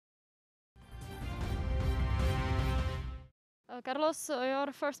Carlos,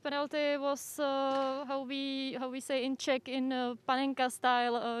 your first penalty was how we say in Czech in Panenka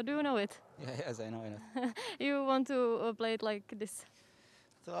style. Do you know it? Yes, I know it. You want to play it like this?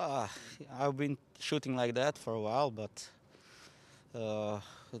 I've been shooting like that for a while, but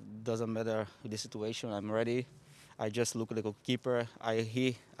it doesn't matter the situation. I'm ready. I just look at the goalkeeper.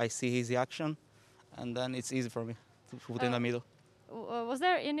 I see his action, and then it's easy for me to put in the middle. Was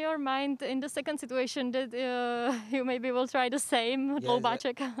there in your mind in the second situation that you maybe will try the same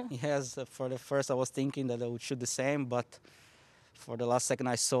dloubáček? Yes, for the first I was thinking that I would shoot the same, but for the last second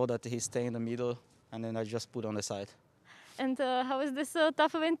I saw that he stayed in the middle, and then I just put on the side. And how is this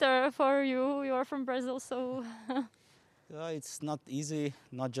tough winter for you? You are from Brazil, so... It's not easy,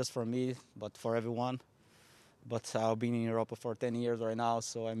 not just for me, but for everyone. But I've been in Europe for 10 years right now,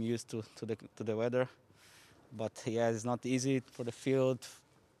 so I'm used to the weather. But yeah, it's not easy for the field,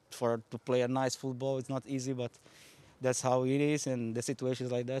 to play a nice football. It's not easy, but that's how it is, and the situation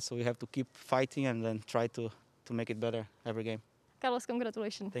is like that. So we have to keep fighting and then try to make it better every game. Carlos,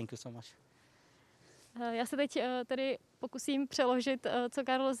 congratulations. Thank you so much. Já se teď tedy pokusím přeložit, co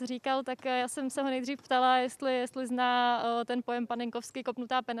Carlos říkal, tak já jsem se ho nejdřív ptala, jestli zná ten pojem panenkovsky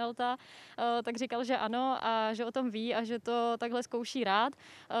kopnutá penalta, tak říkal, že ano a že o tom ví a že to takhle zkouší rád.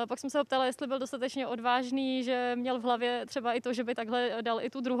 Pak jsem se ho ptala, jestli byl dostatečně odvážný, že měl v hlavě třeba i to, že by takhle dal i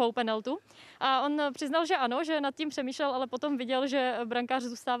tu druhou penaltu. A on přiznal, že ano, že nad tím přemýšlel, ale potom viděl, že brankář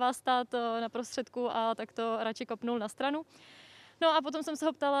zůstává stát na prostředku a tak to radši kopnul na stranu. No a potom jsem se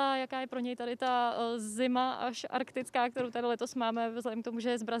ho ptala, jaká je pro něj tady ta zima až arktická, kterou tady letos máme, vzhledem k tomu, že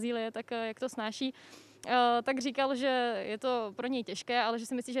je z Brazílie, tak jak to snáší. Tak říkal, že je to pro něj těžké, ale že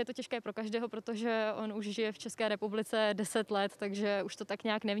si myslí, že je to těžké pro každého, protože on už žije v České republice 10 let, takže už to tak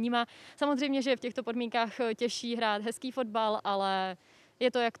nějak nevnímá. Samozřejmě, že je v těchto podmínkách těžší hrát hezký fotbal, ale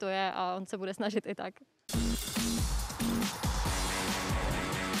je to, jak to je a on se bude snažit i tak.